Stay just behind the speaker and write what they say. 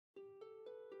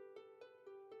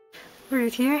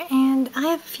Ruth here, and I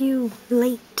have a few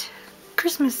late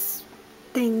Christmas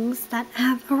things that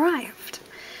have arrived.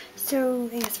 So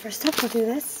I guess first up we'll do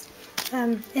this.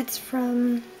 It's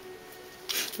from,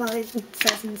 well, it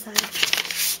says inside.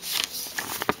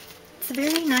 It's a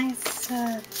very nice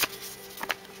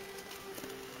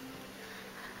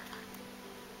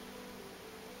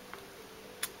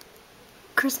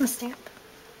Christmas stamp.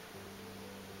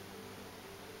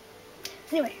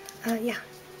 Anyway, yeah,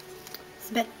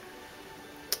 it's a bit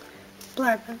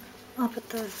blurred, but I'll put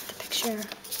the picture,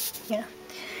 you know,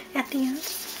 at the end.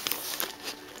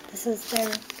 This is their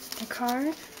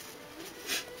card.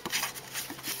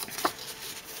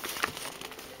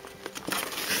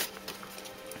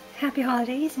 Happy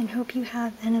holidays and hope you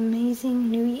have an amazing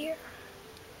new year.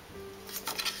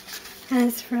 And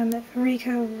it's from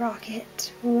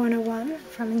Rikorocket101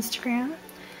 from Instagram,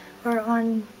 or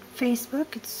on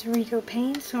Facebook it's Rico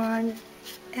Paints, or on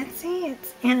Etsy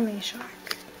it's Anime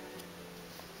Shark.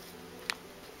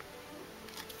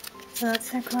 So that's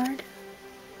their card.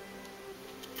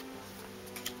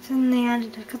 So then they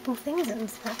added a couple things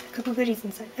inside, a couple goodies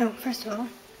inside. Oh, first of all,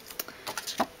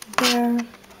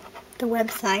 the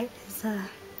website is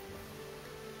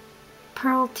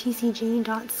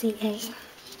pearltcg.ca. It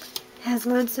has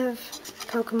loads of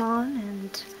Pokemon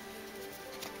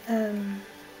and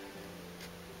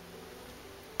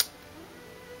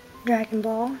Dragon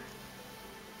Ball,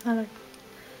 and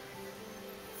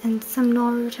some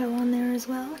Naruto on there as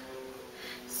well.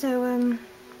 So,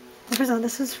 first of all,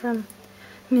 this is from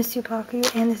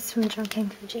MissSupaku, and this is from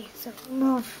Janken Kuji. So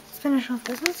we'll finish off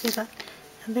this one. So we got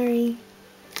a very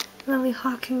lovely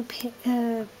Haku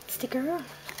sticker.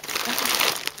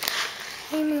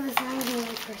 Let me move this out of the way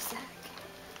for a sec.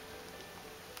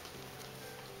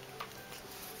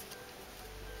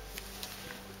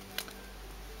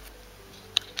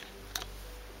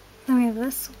 Then we have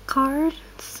this card.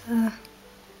 It's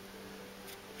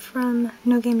from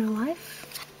No Game No Life.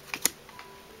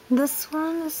 This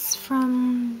one is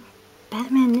from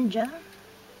Batman Ninja.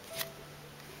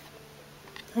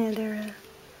 And they're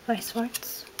Vice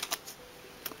Arts.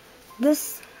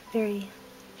 This very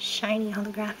shiny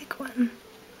holographic one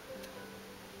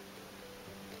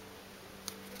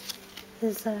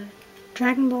is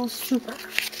Dragon Ball Super.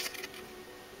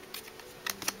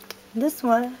 This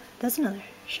one, that's another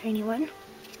shiny one.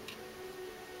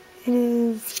 It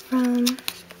is from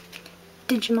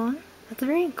Digimon. That's a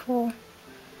very cool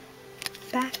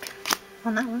back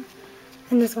on that one.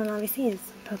 And this one obviously is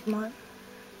Pokemon.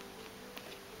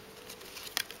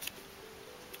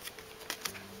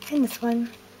 And this one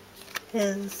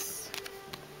is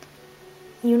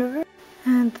Universe.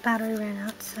 And the battery ran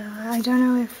out, so I don't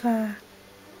know if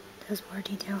there's more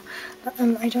detail. But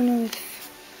I don't know if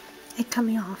it cut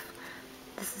me off.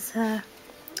 This is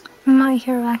My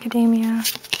Hero Academia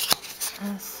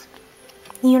as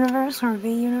Universe, or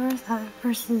V Universe,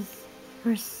 versus,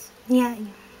 yeah,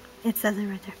 it says it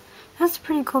right there. That's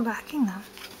pretty cool backing though.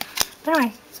 But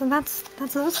anyway, so that's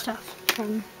those stuff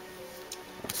from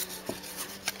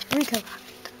Rico.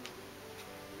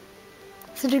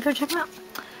 So do go check them out.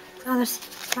 So there's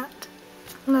got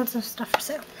loads of stuff for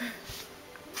sale.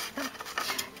 So,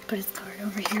 put his card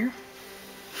over here.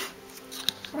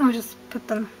 I'll just put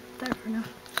them there for now.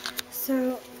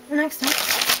 So next up,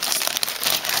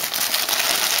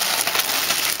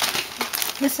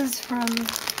 this is from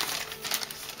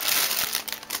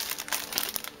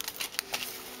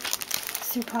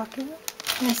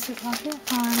MissSupaku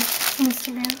on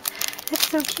Instagram. It's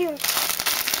so cute.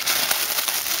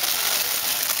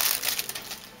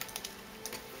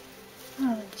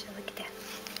 Oh, look at that.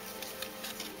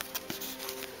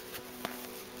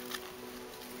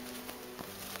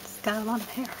 It's got a lot of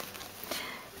hair.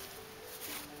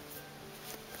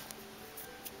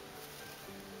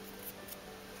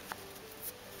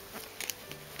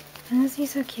 And isn't he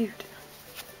so cute?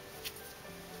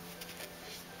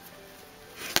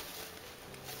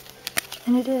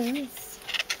 And it is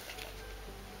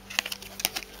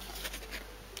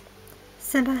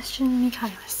Sebastian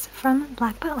Michaelis from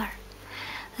Black Butler.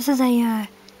 This is a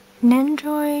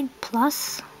Nendroid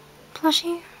Plus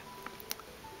plushie.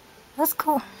 That's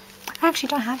cool. I actually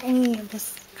don't have any of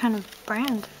this kind of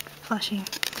brand plushie.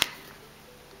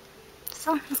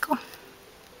 So, that's cool.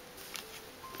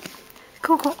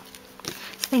 Cool. So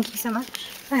thank you so much.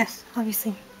 Yes,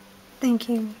 obviously. Thank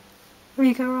you,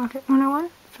 Rikorocket101,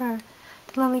 for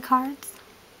the lovely cards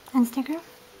and sticker.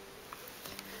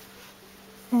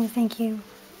 And thank you,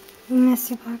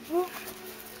 MissSupaku.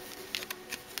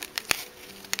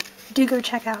 Do go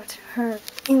check out her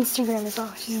Instagram as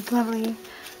well. She's lovely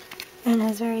and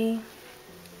has very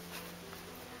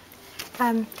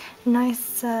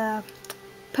nice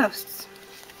posts.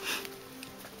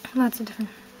 Lots of different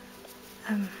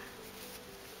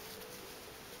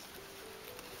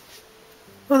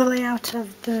well, the layout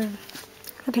of the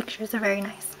pictures are very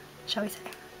nice, shall we say.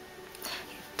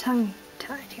 Tongue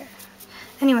tied here.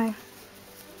 Anyway.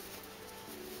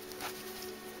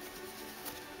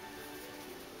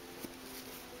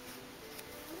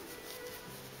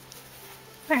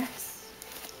 Very nice.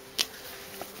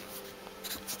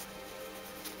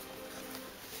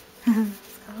 It's got a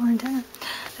little antenna.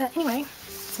 Anyway,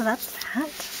 so that's that.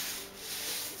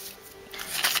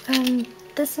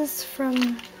 This is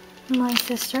from my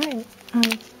sister. It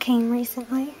came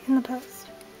recently in the post.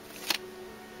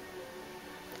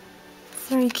 It's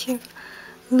very cute.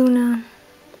 Luna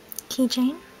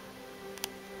keychain.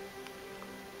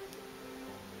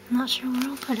 Not sure where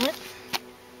I'll put it.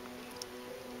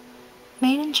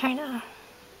 Made in China.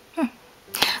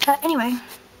 Anyway,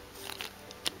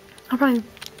 I'll probably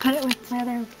put it with my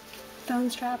other phone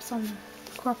straps on the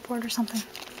corkboard or something.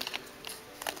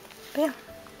 But yeah,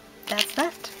 that's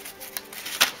that.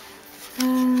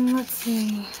 Let's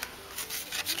see.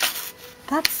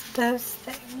 That's those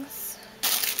things.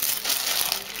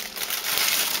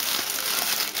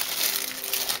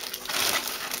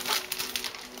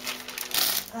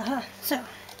 So,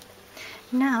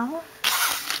 now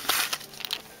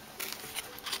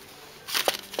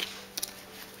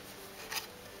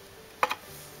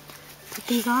put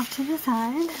these off to the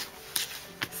side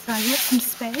so I get some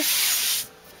space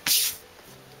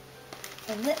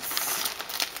for this.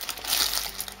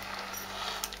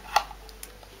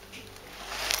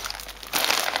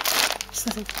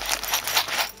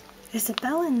 There's a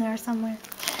bell in there somewhere.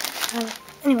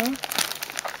 Anyway,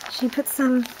 she put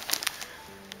some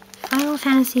Final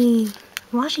Fantasy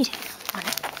washi tape on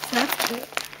it, so that's cute.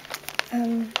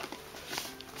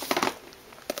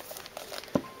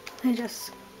 I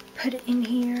just put it in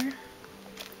here,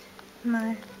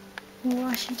 my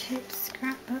washi tape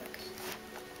scrapbook.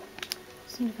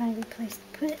 Just need to find a good place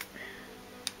to put it.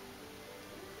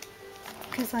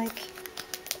 Because, like,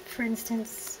 for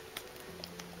instance,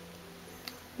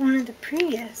 one of the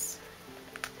previous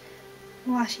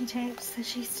washi tapes that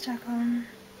she stuck on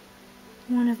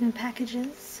one of the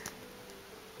packages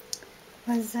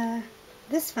was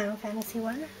this Final Fantasy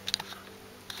one,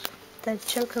 the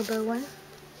Chocobo one.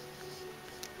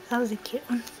 That was a cute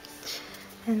one.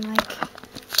 And like,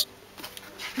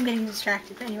 I'm getting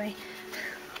distracted, but anyway.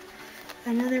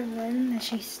 Another one that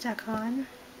she stuck on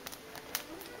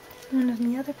one of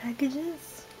the other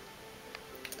packages,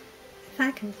 if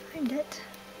I can find it,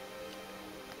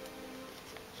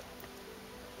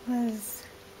 was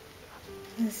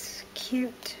this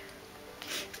cute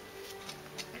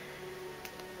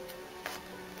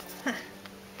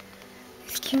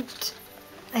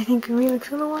I think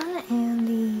Rilakkuma one and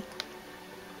the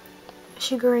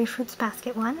Sugary Fruits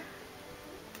Basket one.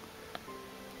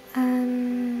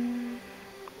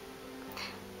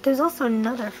 There's also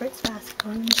another Fruits Basket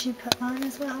one that she put on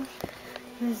as well.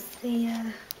 It was the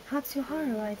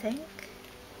Hatsuharu, I think.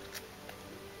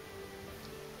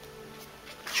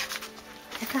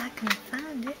 If I can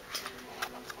find it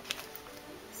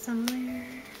somewhere.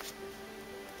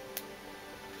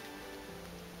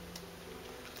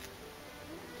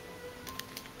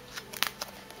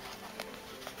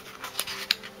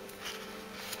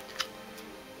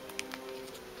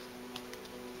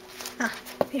 Ah,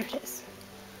 here it is.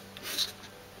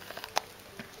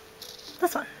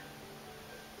 This one.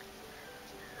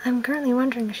 I'm currently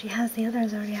wondering if she has the other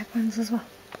Zodiac ones as well.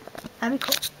 That'd be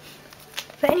cool.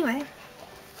 But anyway,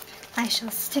 I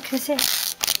shall stick this in.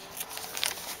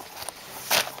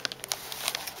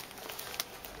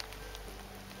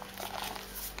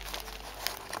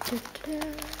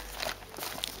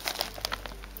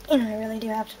 You know, I really do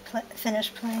have to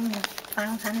finish playing the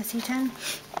Final Fantasy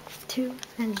X, 2,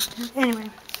 and anyway,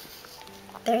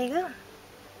 there you go.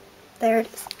 There it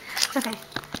is. Okay,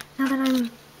 now that I'm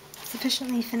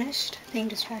sufficiently finished being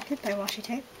distracted by washi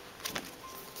tape,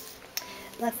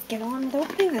 let's get on with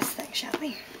opening this thing, shall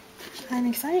we? I'm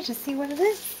excited to see what it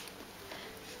is.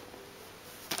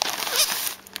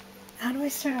 How do I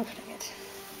start opening it?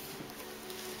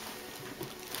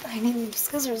 I need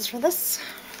scissors for this.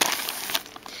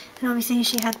 And obviously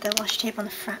she had the washi tape on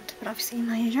the front, but obviously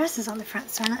my address is on the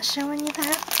front, so I'm not showing you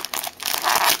that.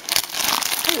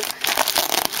 Ooh.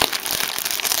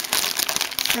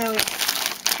 So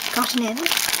we've gotten in,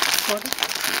 sort of.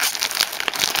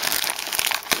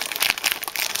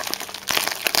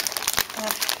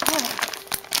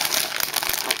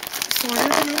 Sort of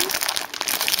in.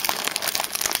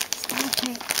 Still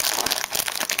tape.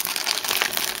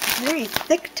 very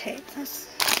thick tape. That's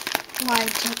wide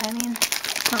tape, I mean.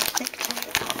 It's not thick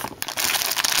tape.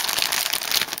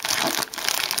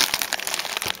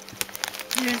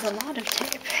 There's a lot of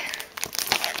tape.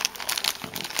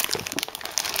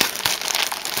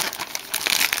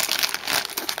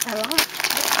 A lot of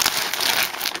tape.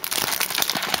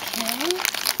 Okay.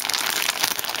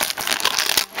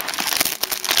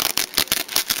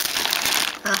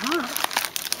 Uh-huh.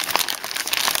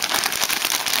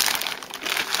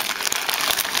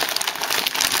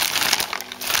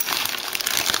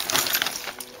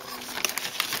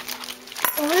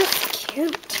 Oh, that's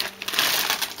cute.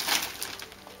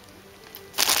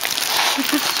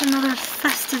 It's another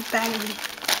festive baggie.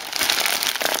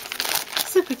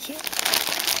 Super cute.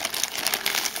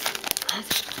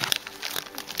 Let's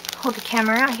hold the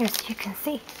camera out here so you can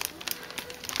see.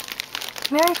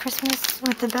 Merry Christmas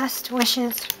with the best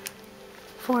wishes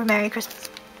for Merry Christmas.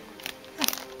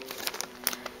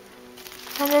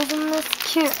 And isn't this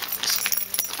cute?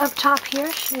 Up top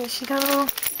here, she got a little,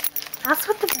 that's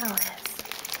what the bell is.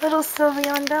 Little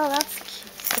Sylveon bell, that's cute.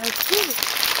 So cute.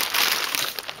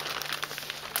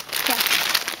 Okay.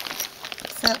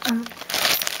 So,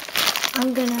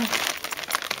 I'm gonna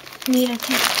need to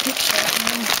take a picture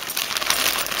here.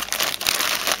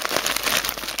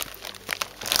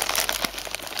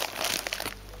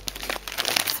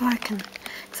 So I can,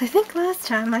 because I think last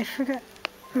time I forgot,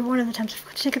 or one of the times I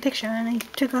forgot to take a picture and I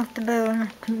took off the bow and I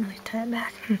couldn't really tie it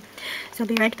back. So I'll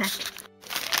be right back.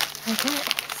 Okay,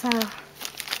 so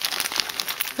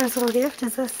first little gift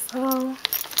is this little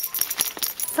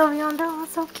Sylveon bell.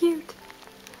 That's so cute.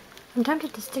 I'm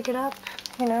tempted to stick it up,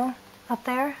 you know, up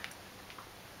there.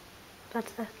 But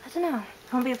I don't know. I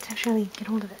won't be able to actually get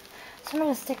hold of it. So I'm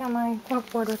going to stick on my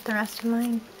corkboard with the rest of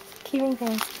my keyring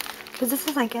things. Because this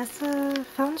is, I guess, a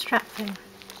phone strap thing.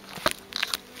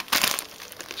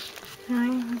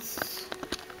 Alright, let's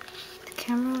put the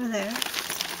camera over there.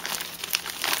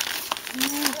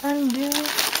 And undo.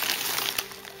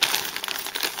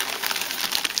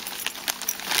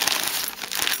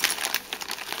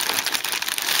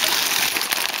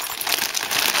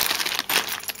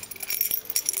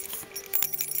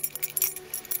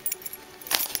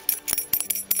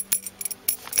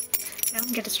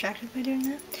 Get distracted by doing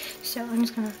that, so I'm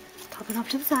just gonna pop it off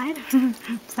to the side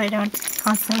so I don't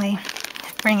constantly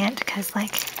bring it, because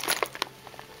like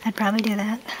I'd probably do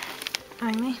that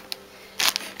knowing me.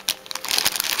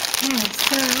 Alright,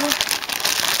 so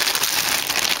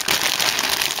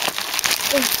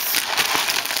it's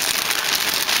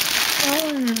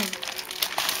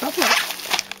bubble.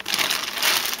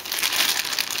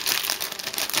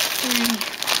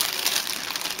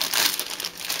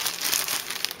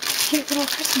 Cute little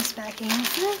Christmas backing, isn't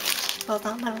it? Well,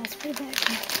 that one's pretty big.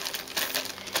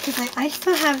 Because I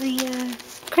still have the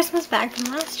Christmas bag from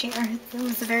last year. It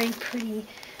was a very pretty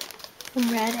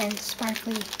red and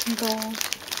sparkly gold,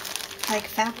 like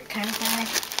fabric kind of bag.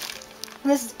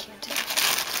 And this is cute too.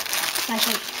 So I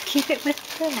should keep it with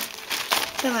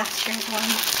the last year's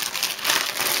one.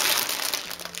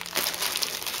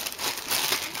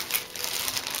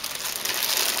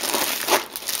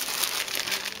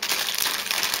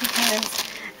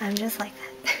 I'm just like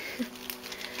that.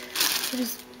 So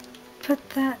just put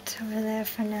that over there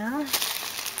for now.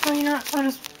 Well, you know what? I'll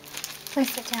just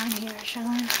place it down here, shall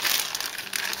I?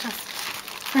 Just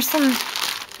for some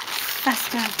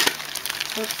festive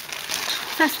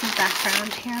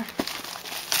background here.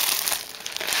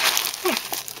 Here.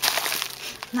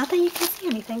 Not that you can see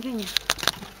anything, can you?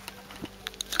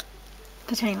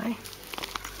 But anyway,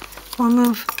 we'll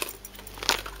move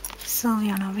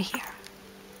Sylveon over here,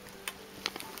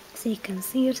 so you can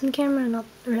see it in the camera and not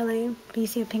really, but you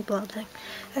see a pink blob thing.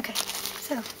 Okay,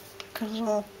 so, got a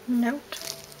little note.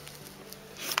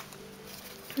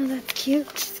 Oh, that's cute.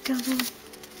 It's got a little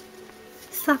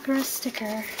Sakura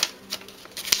sticker.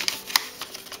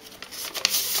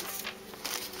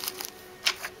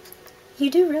 You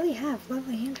do really have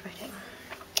lovely handwriting.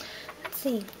 Let's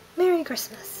see. Merry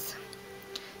Christmas.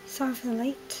 Sorry for the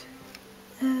late.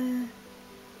 Been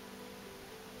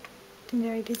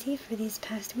very busy for these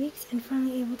past weeks and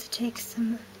finally able to take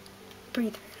some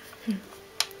breather.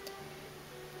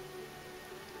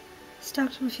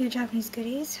 Stocked on a few Japanese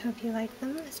goodies. Hope you like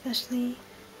them, especially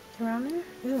the ramen.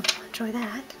 Ooh, enjoy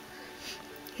that.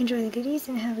 Enjoy the goodies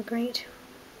and have a great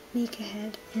week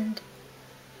ahead and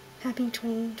happy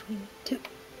 2022.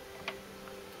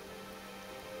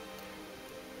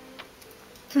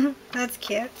 That's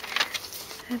cute.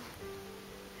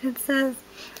 It says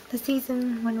the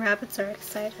season when rabbits are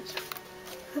excited.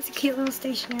 That's a cute little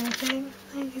stationery thing.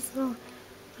 Like this little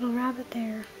rabbit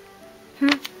there.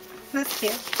 That's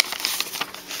cute.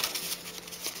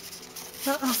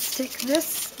 Well, I'll stick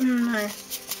this in my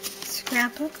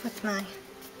scrapbook with my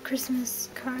Christmas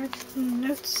card and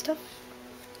note stuff.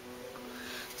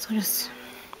 So I'll just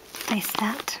place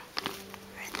that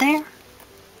right there.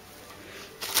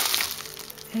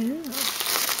 Ooh.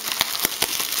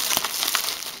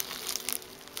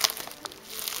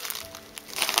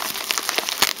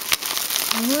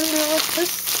 I wonder what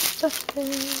this stuff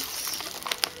is.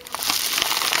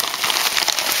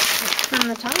 From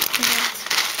the top, we got,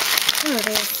 oh, it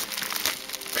is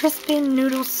crispy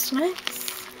noodle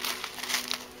snacks.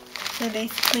 They're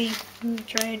basically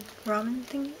dried ramen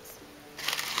thingies.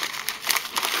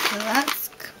 So that's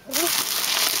cool.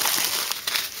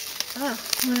 Oh,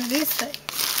 what are these things?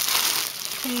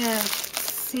 They have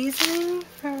seasoning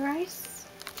for rice.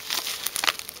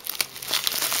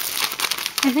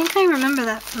 I think I remember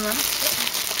that from last year.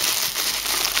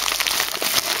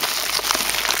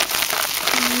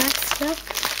 Next up,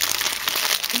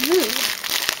 ooh,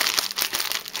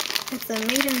 it's a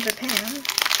made in Japan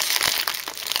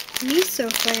miso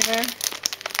flavor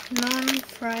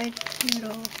non-fried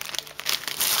noodle.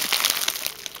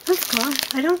 That's cool.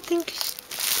 I don't think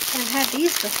I've had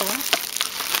these before.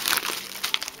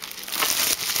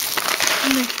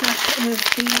 Next up is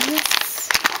these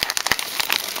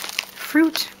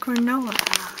fruit granola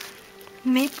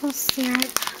maple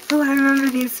syrup. Oh, I remember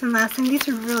these from last time. These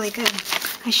are really good.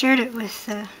 I shared it with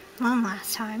Mom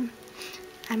last time.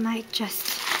 I might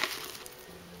just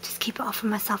keep it all for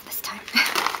myself this time.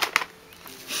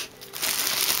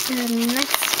 And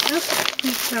next up,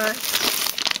 we've got,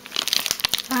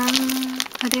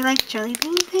 are they like jelly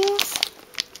bean things?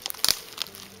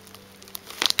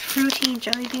 Fruity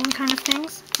jelly bean kind of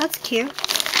things. That's cute.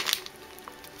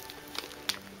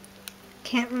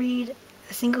 Can't read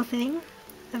a single thing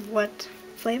of what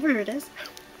flavor it is,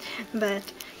 but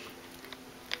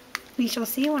we shall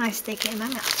see when I stick it in my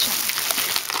mouth.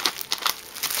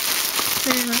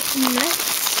 Then next,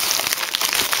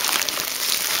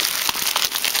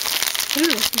 ooh,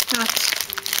 we've got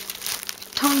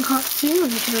tonkatsu,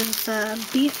 which is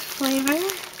beef flavor.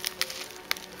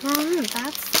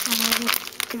 That's really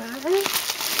good.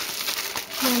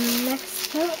 Then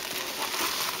next up,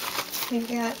 we've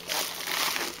got,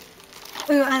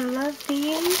 ooh, I love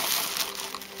these.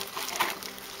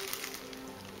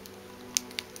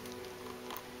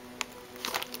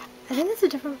 I think it's a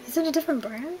different, is it a different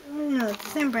brand? No, it's the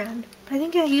same brand. But I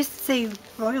think I used to say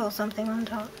Royal something on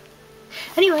top.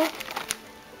 Anyway,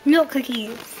 milk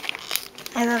cookies.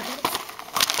 I love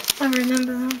it. I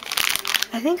remember them.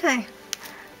 I think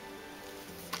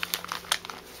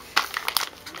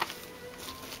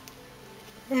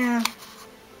yeah.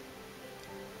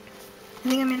 I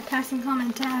think I made a passing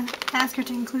comment to ask her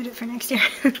to include it for next year.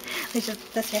 At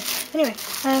least this year. Anyway,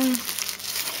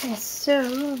 okay,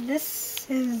 so this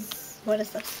is, what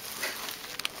is this?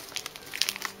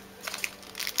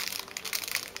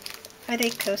 Are they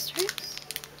coasters?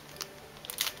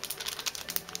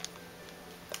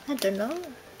 I don't know.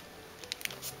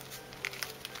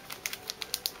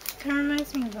 Kind of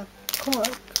reminds me of a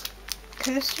cork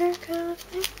coaster kind of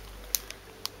thing.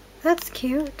 That's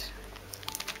cute.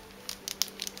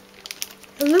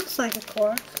 It looks like a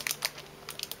cork.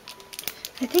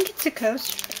 I think it's a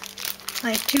coaster.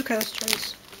 Like two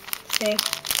coasters. They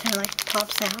kind of like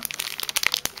pops out.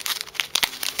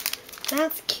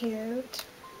 That's cute.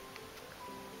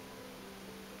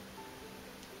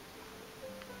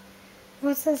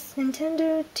 What's this?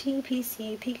 Nintendo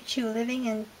TPC Pikachu Living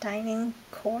and Dining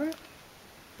Core?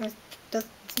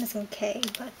 It's missing K,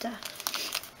 but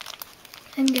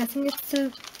I'm guessing it's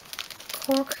a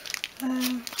cork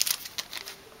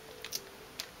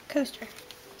coaster.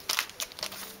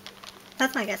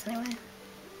 That's my guess anyway.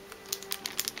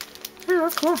 Oh,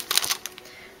 that's cool.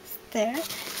 It's there.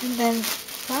 And then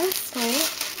lastly,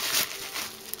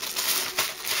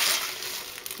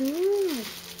 ooh.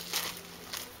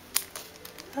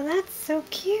 Oh, that's so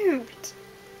cute.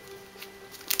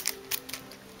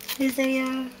 Is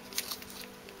a,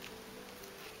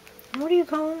 what do you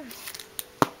call them?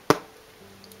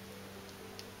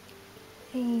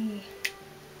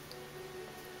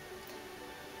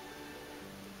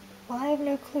 Well, I have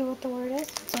no clue what the word is.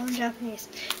 It's all in Japanese.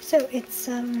 So it's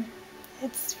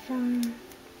from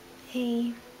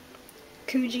a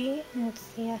Kuji, and it's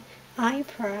the I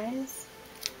prize.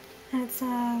 And it's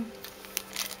I'm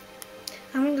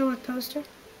gonna go with poster.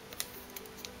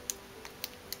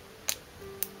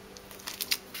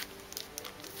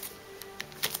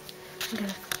 I'm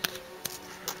gonna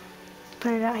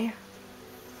put it out here.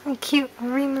 And cute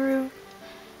Rimuru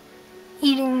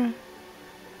eating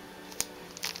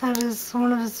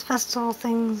one of his festival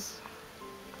things.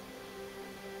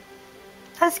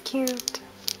 That's cute.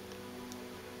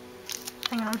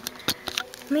 Hang on.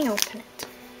 Let me open it.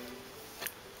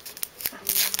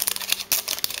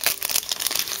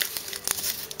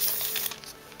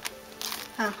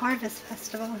 Harvest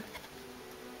Festival.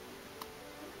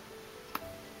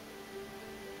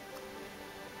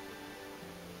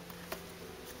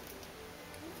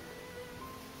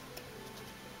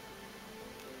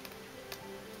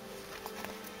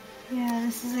 Yeah,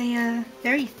 this is a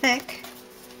very thick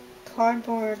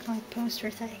cardboard like poster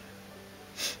thing.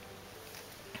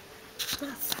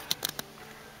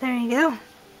 There you go.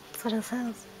 That's what it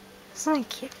says. Isn't it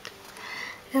cute?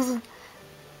 It has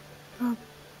little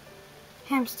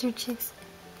hamster cheeks.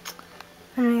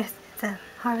 Anyway, it's a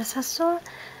Harvest Festival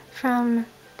from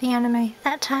the anime.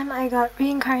 That time I got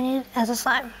reincarnated as a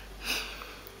slime.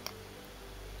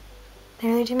 They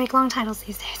really do make long titles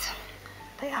these days.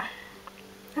 But yeah.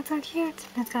 That's so cute.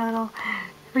 It's got a little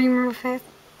Rimuru face,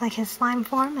 like his slime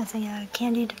form as a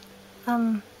candied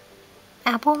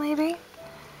apple maybe.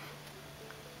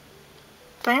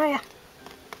 But anyway, yeah.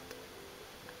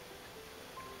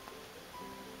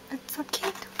 That's so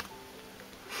cute.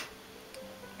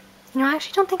 You know, I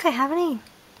actually don't think I have any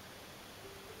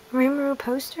Rimuru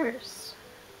posters.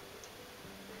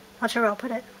 Not sure where I'll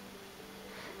put it.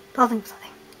 But I'll think of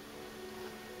something.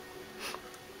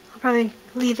 I'll probably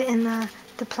leave it in the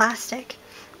plastic,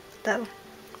 though,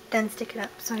 then stick it up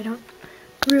so I don't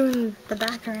ruin the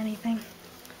back or anything.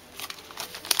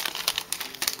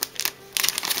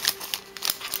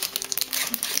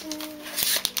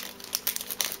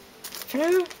 For now,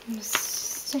 I'm just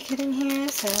stick it in here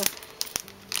so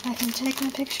I can take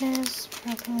my pictures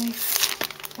properly.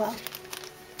 Well,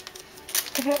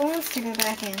 if it wants to go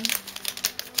back in,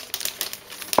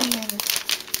 then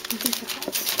it's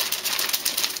difficult.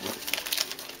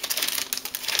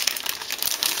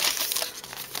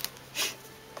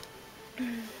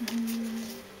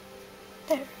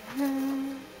 There.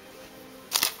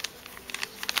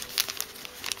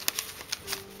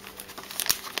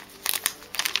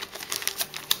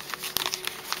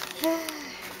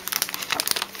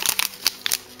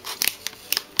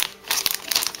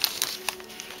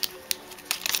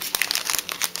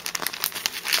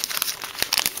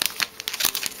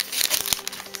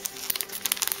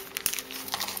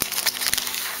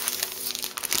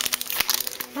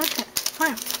 Okay,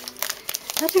 fine.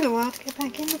 That took a while to get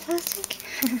back in the plastic.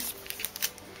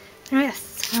 Oh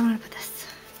yes, I'm gonna put this.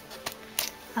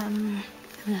 I'm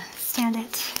gonna stand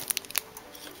it.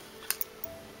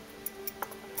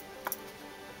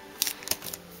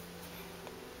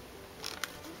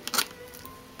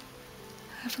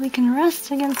 Hopefully can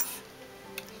rest against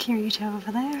Kirito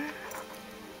over there.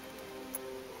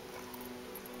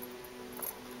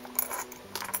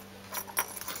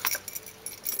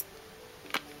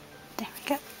 There we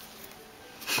go.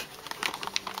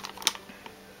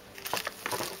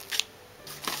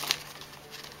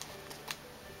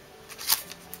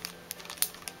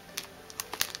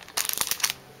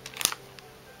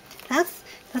 That's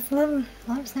a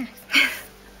lot of snacks.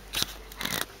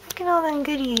 Look at all them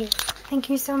goodies. Thank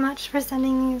you so much for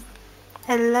sending these.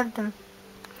 I love them.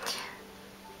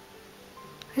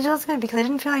 Which was good because I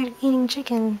didn't feel like eating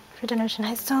chicken for dinner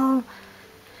tonight, so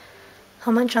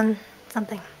I'll munch on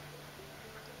something.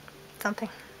 Something.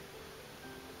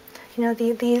 You know,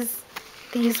 these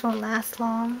won't last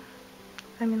long.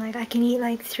 I mean, like, I can eat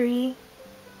like 3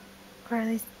 or at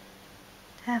least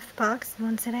half the box in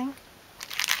one sitting.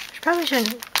 Which probably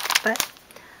shouldn't, but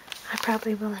I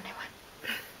probably will anyway.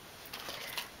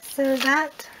 So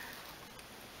that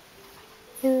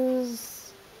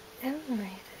is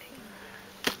everything.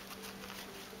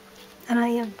 And I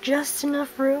have just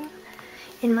enough room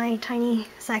in my tiny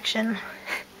section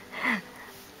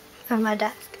of my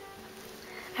desk.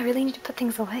 I really need to put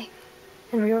things away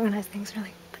and reorganize things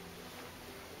really. But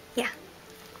yeah.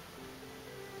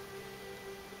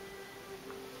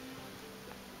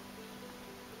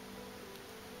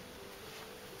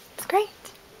 It's great.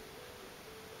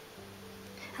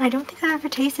 And I don't think I've ever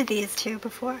tasted these two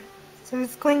before. So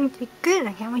it's going to be good.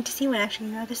 I can't wait to see what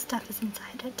actually the other stuff is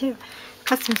inside it too.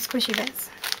 Got some squishy bits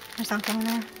or something in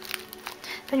there.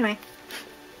 But anyway.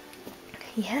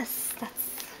 Yes, that's...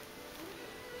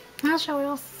 I'm not sure what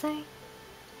else to say.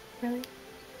 Really.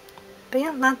 But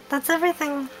yeah, that's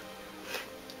everything.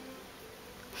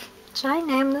 Should I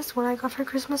name this What I Got for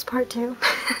Christmas Part 2?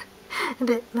 A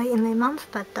bit late in the month,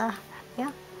 but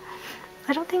yeah.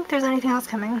 I don't think there's anything else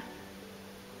coming.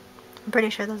 I'm pretty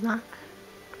sure there's not.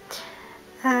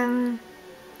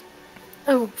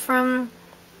 Oh, from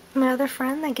my other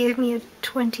friend that gave me a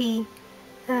 20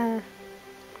 pound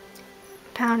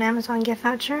Amazon gift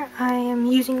voucher. I am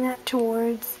using that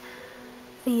towards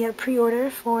the pre-order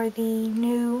for the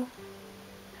new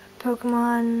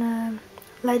Pokemon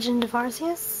Legend of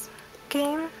Arceus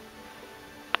game.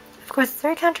 Of course, it's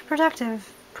very counterproductive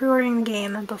pre-ordering the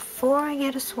game before I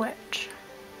get a Switch.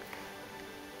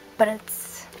 But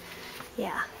it's,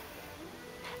 yeah,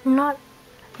 not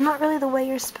really the way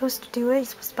you're supposed to do it. You're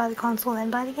supposed to buy the console then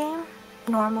buy the game,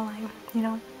 normally, you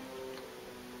know.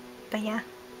 But yeah,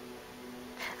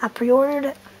 I pre-ordered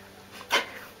it.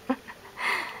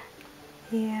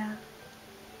 Yeah,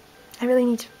 I really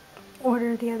need to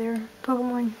order the other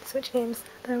Pokemon Switch games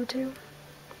though too.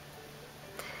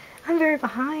 I'm very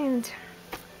behind.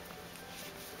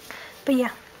 But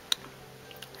yeah,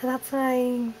 that's what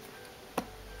I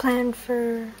planned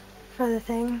for the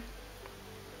thing.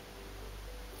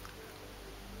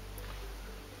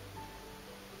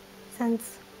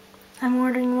 Since I'm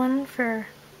ordering one for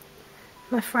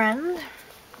my friend,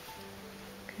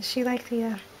 because she liked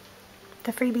the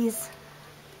freebies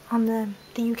on the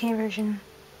UK version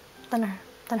than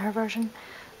her version.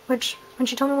 Which, when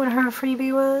she told me what her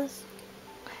freebie was,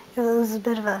 it was a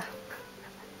bit of a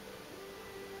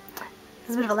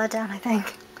letdown, I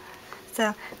think.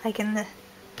 So, like in the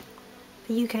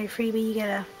UK freebie, you get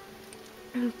a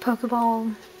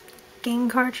Pokeball game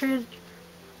cartridge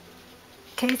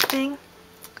case thing,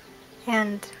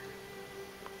 and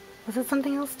was it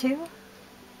something else too?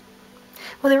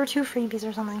 Well, there were 2 freebies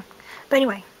or something. But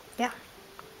anyway, yeah.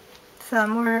 So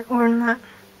I'm ordering that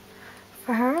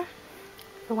for her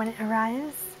for when it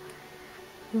arrives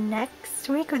next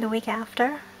week or the week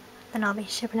after. Then I'll be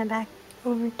shipping it back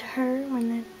over to her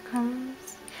when it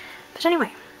comes. But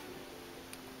anyway,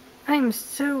 I'm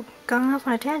so going off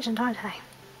on a tangent, aren't I?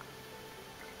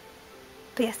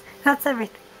 But yes, that's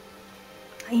everything.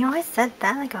 You know, I said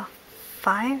that like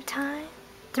 5 times?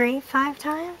 5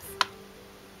 times?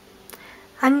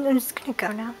 I'm just gonna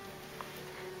go now.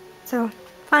 So,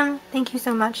 finally, thank you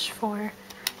so much for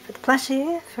the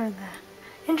plushie, for the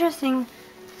interesting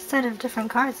set of different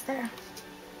cards there.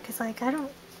 Because, like, I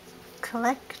don't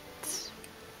collect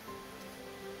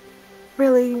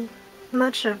really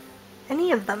much of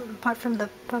any of them, apart from the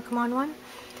Pokemon one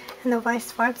and the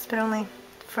Vice Farts, but only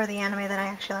for the anime that I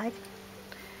actually like.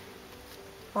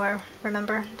 Or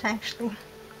remember to actually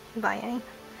buy any.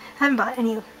 I haven't bought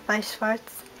any Vice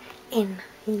Farts in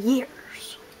years.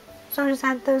 So I'll just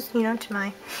add those, you know, to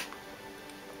my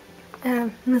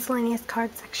miscellaneous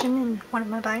card section in one of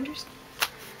my binders.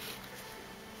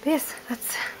 But yes,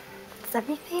 that's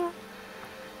everything.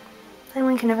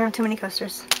 One can never have too many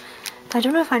coasters. I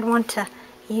don't know if I'd want to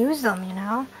use them, you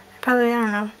know. I'd probably, I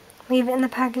don't know, leave it in the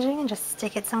packaging and just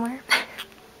stick it somewhere.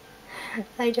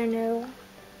 I don't know.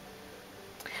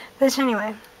 But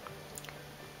anyway,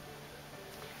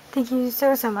 thank you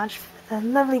so much for the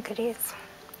lovely goodies.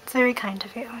 It's very kind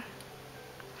of you.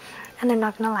 And they're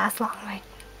not going to last long, right?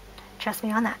 Trust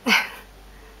me on that.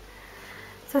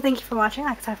 So thank you for watching.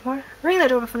 Like, subscribe for more. Ring that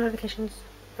doorbell for notifications.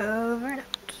 Over and out.